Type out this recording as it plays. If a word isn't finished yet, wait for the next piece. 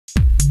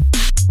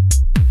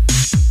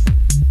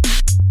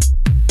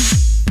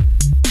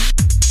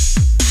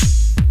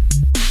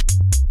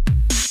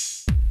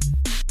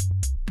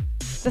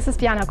This is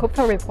Diana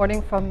Kupfer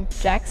reporting from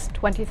JAX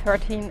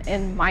 2013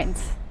 in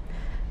Mainz.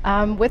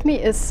 With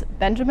me is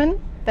Benjamin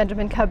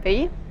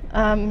Cabé.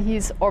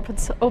 He's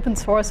open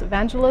source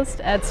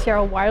evangelist at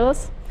Sierra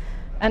Wireless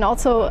and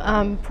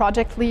also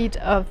project lead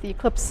of the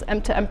Eclipse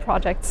M2M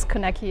projects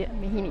Koneki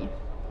and Mihini.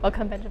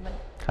 Welcome, Benjamin.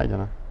 Hi,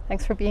 Diana.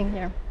 Thanks for being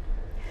here.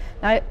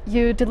 Now,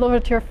 you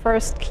delivered your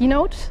first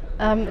keynote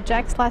at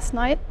JAX last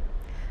night.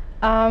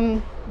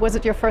 Was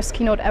it your first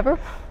keynote ever?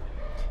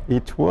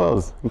 It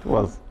was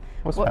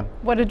fun.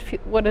 What did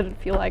it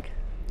feel like?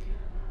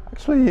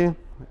 Actually,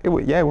 it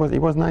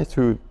was nice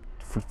to,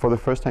 for the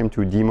first time,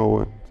 to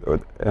demo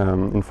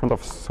in front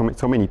of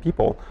so many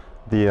people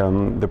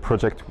the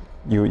project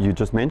you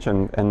just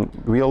mentioned, and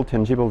real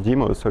tangible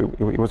demos. So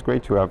it was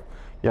great to have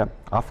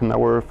half an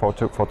hour for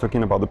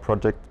talking about the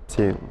project,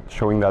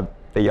 showing that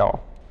they are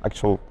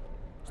actual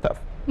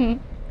stuff.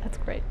 That's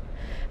great.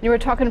 You were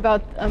talking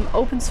about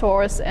open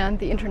source and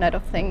the Internet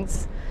of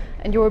Things.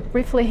 And you were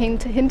briefly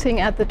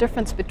hinting at the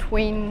difference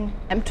between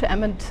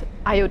M2M and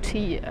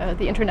IoT,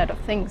 the Internet of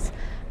Things.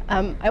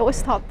 I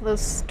always thought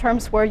those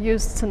terms were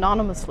used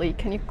synonymously.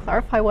 Can you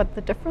clarify what the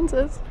difference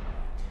is?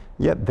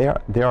 Yeah,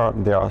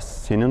 there are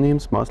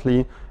synonyms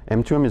mostly.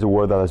 M2M is a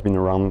word that has been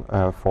around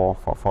for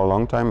a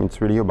long time.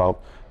 It's really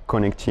about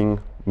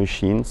connecting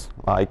machines,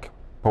 like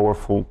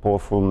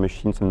powerful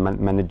machines, and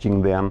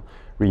managing them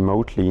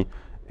remotely.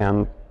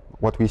 And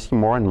what we see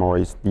more and more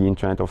is the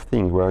Internet of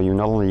Things, where you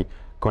not only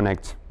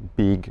connect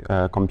big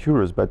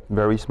computers, but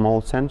very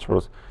small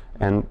sensors.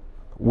 And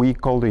we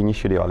call the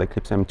initiative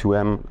Eclipse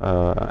M2M,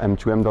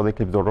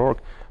 m2m.eclipse.org,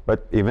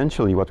 but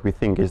eventually what we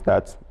think is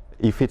that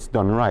if it's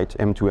done right,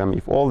 M2M,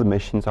 if all the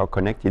machines are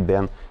connected,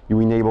 then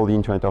you enable the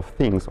Internet of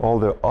Things. All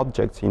the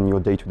objects in your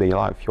day-to-day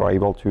life, you are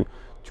able to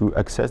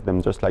access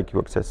them just like you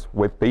access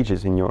web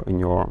pages in your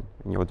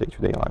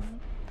day-to-day life.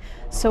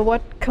 So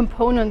what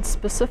components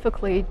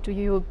specifically do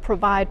you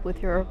provide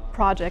with your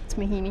projects,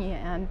 Mihini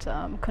and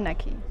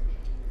Koneki?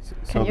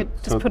 Can you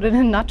just put it in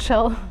a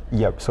nutshell?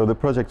 Yep, so the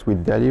projects we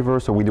deliver,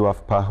 so we do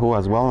have PAHO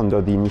as well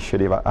under the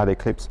initiative at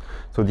Eclipse.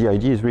 So the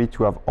idea is really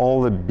to have all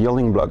the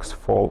building blocks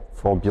for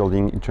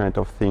building Internet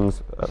of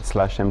Things /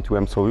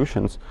 M2M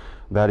solutions.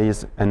 That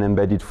is an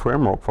embedded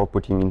framework for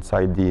putting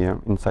inside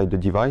the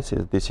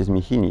devices. This is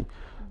Mihini.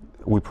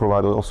 We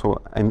provide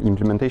also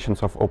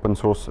implementations of open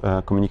source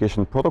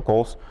communication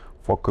protocols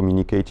for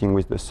communicating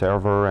with the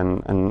server,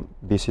 and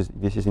this is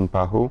in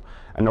PAHO.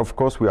 And of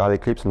course we are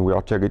Eclipse and we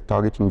are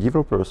targeting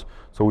developers,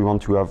 so we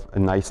want to have a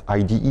nice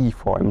IDE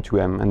for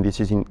M2M, and this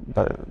is in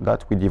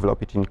that we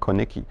develop it in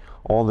Koneki,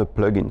 all the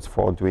plugins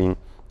for doing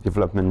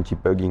development,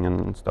 debugging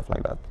and stuff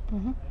like that.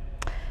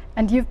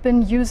 And you've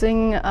been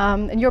using,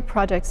 in your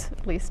projects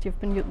at least, you've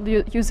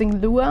been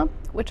using Lua,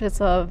 which is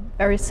a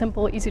very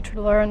simple, easy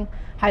to learn,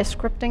 high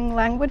scripting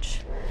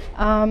language.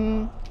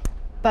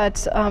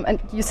 And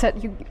you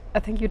said, I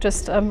think you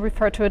just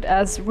referred to it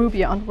as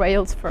Ruby on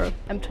Rails for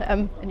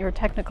M2M in your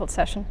technical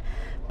session.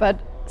 But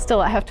still,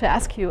 I have to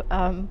ask you,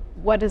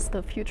 what is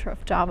the future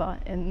of Java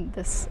in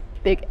this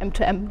big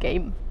M2M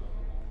game?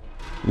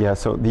 Yeah,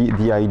 so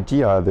the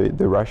idea,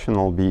 the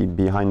rationale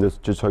behind the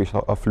choice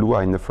of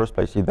Lua in the first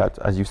place is that,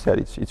 as you said,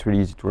 it's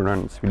really easy to learn,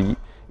 it's really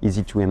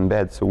easy to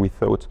embed. So we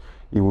thought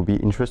it would be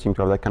interesting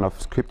to have that kind of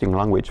scripting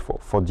language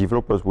for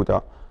developers who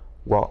are,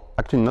 well,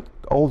 actually not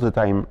all the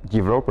time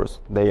developers.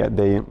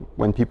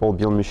 When people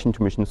build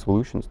machine-to-machine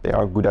solutions, they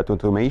are good at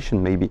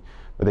automation maybe,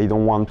 but they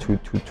don't want to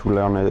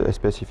learn a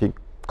specific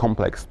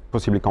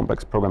possibly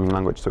complex programming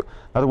language. So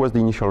that was the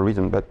initial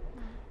reason. But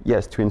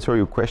yes, to answer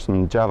your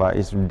question, Java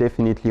is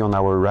definitely on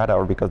our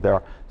radar because there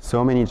are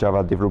so many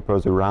Java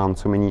developers around,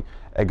 so many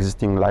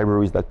existing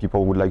libraries that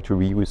people would like to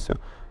reuse. So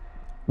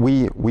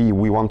we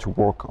want to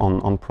work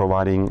on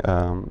providing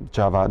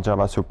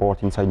Java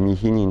support inside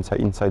Mihini,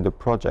 inside the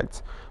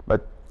projects.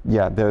 But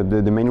yeah,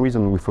 the main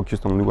reason we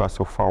focused on Lua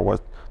so far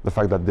was the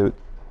fact that the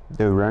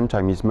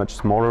runtime is much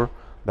smaller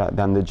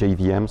than the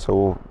JVM.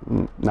 So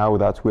now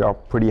that we are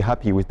pretty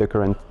happy with the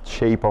current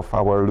shape of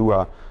our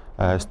Lua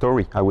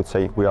story, I would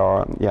say we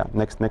are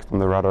next on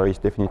the radar is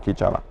definitely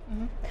Java.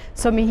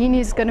 So Mihini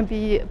is going to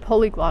be a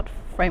polyglot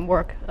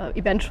framework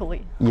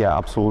eventually. Yeah,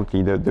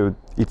 absolutely.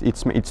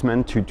 It's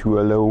meant to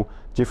allow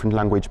different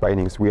language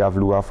bindings. We have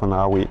Lua for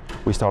now.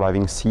 We start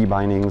having C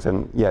bindings,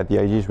 and yeah, the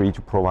idea is really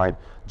to provide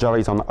Java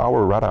is on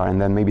our radar,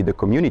 and then maybe the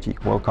community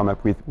will come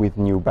up with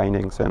new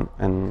bindings,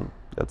 and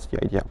that's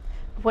the idea.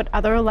 What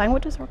other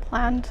languages are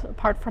planned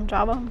apart from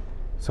Java?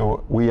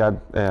 So we had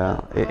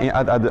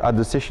at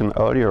the session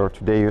earlier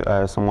today,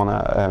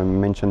 someone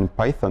mentioned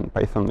Python.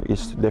 Python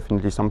is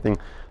definitely something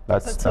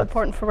that's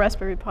important for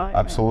Raspberry Pi.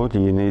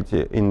 Absolutely, right?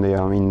 in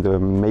the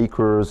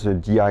makers,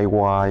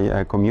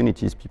 DIY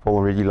communities,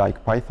 people really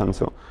like Python.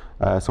 So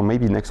so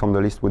maybe next on the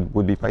list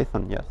would be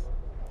Python. Yes.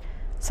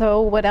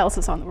 So what else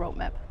is on the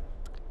roadmap?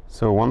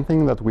 So one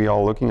thing that we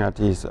are looking at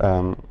is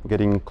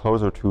getting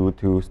closer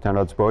to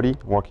standards body,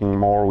 working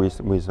more with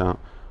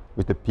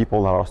the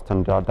people that are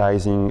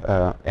standardizing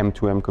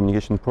M2M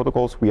communication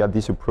protocols. We had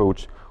this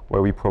approach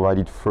where we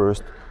provided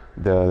first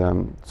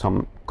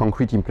some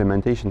concrete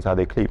implementations at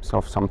Eclipse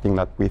of something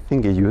that we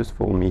think is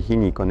useful,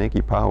 Mihini,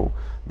 Koneki, Pao.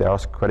 They are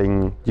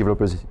squatting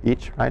developers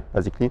each, right,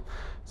 basically.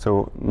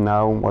 So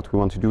now what we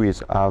want to do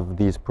is have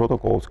these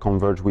protocols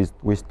converge with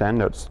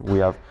standards.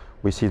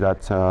 We see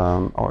that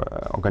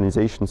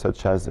organizations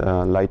such as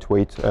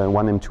lightweight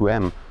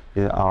M2M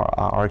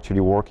are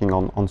actually working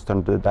on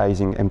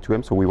standardizing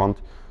M2M, so we want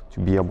to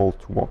be able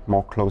to work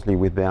more closely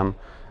with them.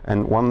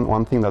 And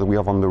one thing that we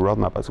have on the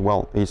roadmap as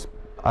well is,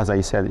 as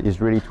I said, is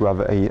really to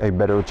have a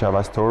better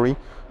Java story.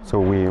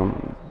 So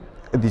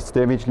this is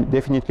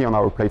definitely on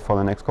our plate for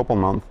the next couple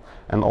months.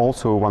 And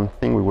also one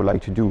thing we would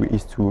like to do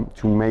is to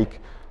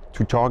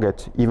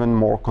target even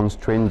more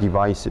constrained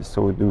devices.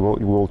 So we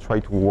will try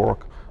to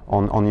work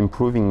on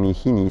improving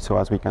Mihini so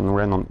as we can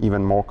run on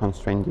even more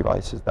constrained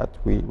devices that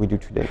we do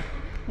today.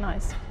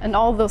 Nice. And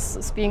all this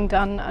is being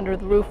done under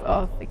the roof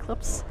of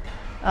Eclipse.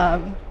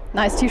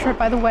 Nice t-shirt,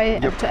 by the way,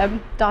 yep.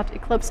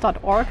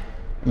 m2m.eclipse.org.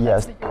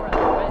 Yes, the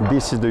URL, right?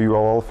 This is the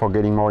URL for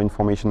getting more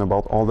information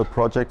about all the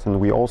projects, and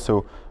we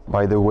also,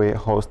 by the way,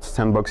 host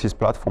Sandbox's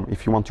platform.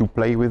 If you want to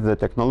play with the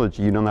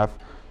technology, you don't have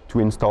to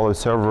install a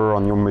server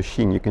on your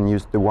machine. You can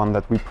use the one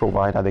that we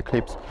provide at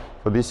Eclipse.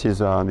 So this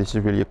is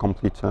really a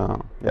complete,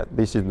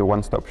 this is the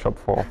one-stop shop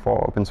for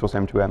open source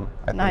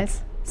M2M.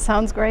 Nice,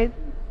 sounds great,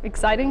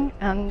 exciting,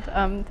 and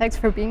thanks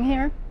for being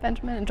here,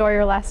 Benjamin. Enjoy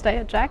your last day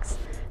at JAX,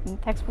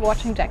 and thanks for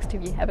watching JAX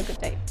TV. Have a good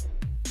day.